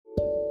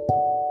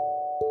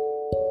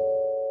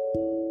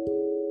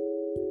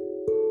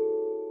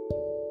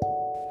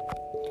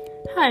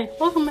Hi,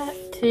 welcome back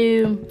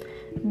to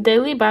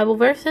Daily Bible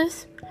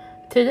Verses.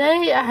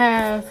 Today I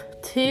have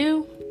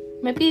two,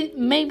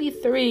 maybe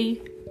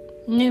three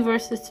new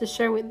verses to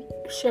share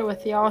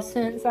with y'all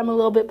since I'm a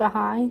little bit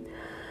behind.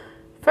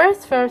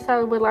 First verse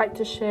I would like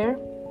to share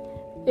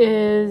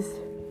is,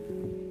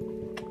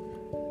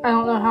 I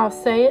don't know how to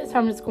say it, so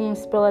I'm just going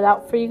to spell it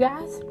out for you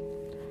guys.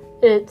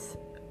 It's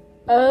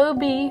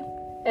Obadiah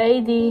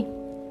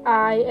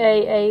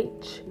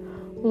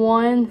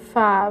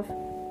 1:5.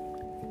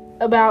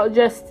 About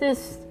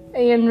justice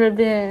and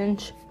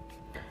revenge.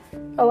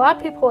 A lot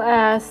of people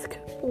ask,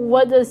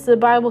 what does the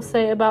Bible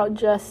say about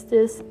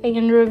justice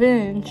and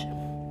revenge?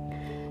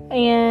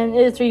 And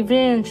is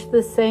revenge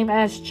the same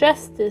as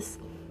justice?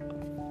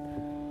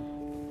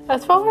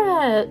 As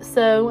far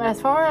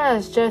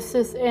as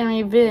justice and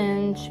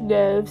revenge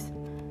goes,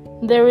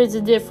 there is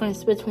a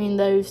difference between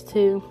those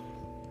two.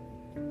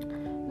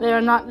 They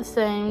are not the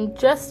same.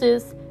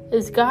 Justice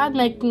is God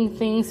making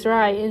things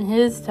right in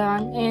His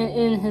time and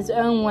in His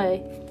own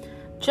way.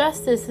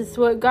 Justice is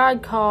what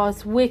God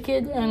calls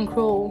wicked and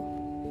cruel.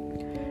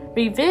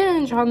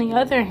 Revenge, on the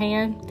other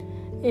hand,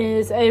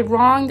 is a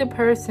wronged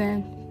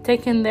person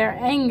taking their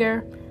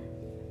anger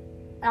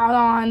out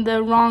on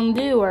the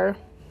wrongdoer.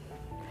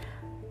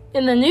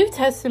 In the New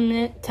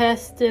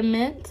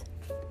Testament,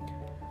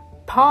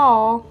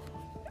 Paul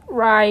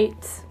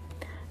writes,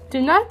 "Do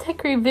not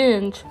take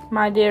revenge,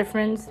 my dear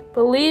friends,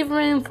 but leave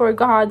room for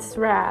God's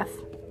wrath.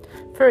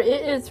 For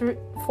it is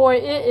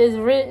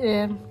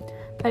written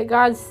that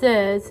God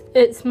says,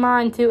 'It's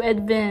mine to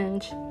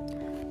avenge.'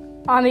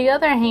 On the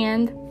other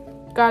hand,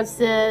 God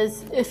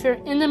says, 'If your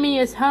enemy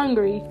is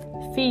hungry,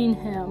 feed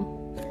him.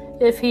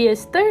 If he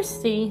is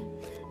thirsty,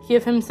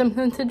 give him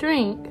something to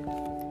drink.'"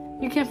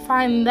 You can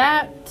find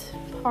that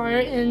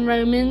part in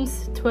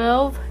Romans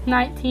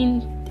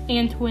 12:19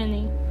 and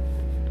 20.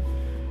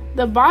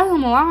 The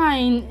bottom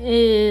line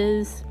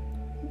is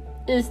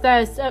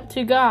that it's up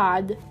to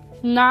God,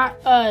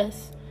 not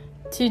us,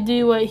 to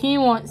do what He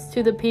wants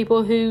to the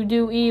people who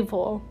do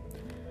evil.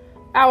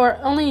 Our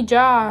only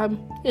job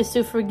is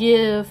to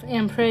forgive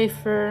and pray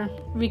for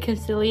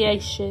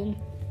reconciliation.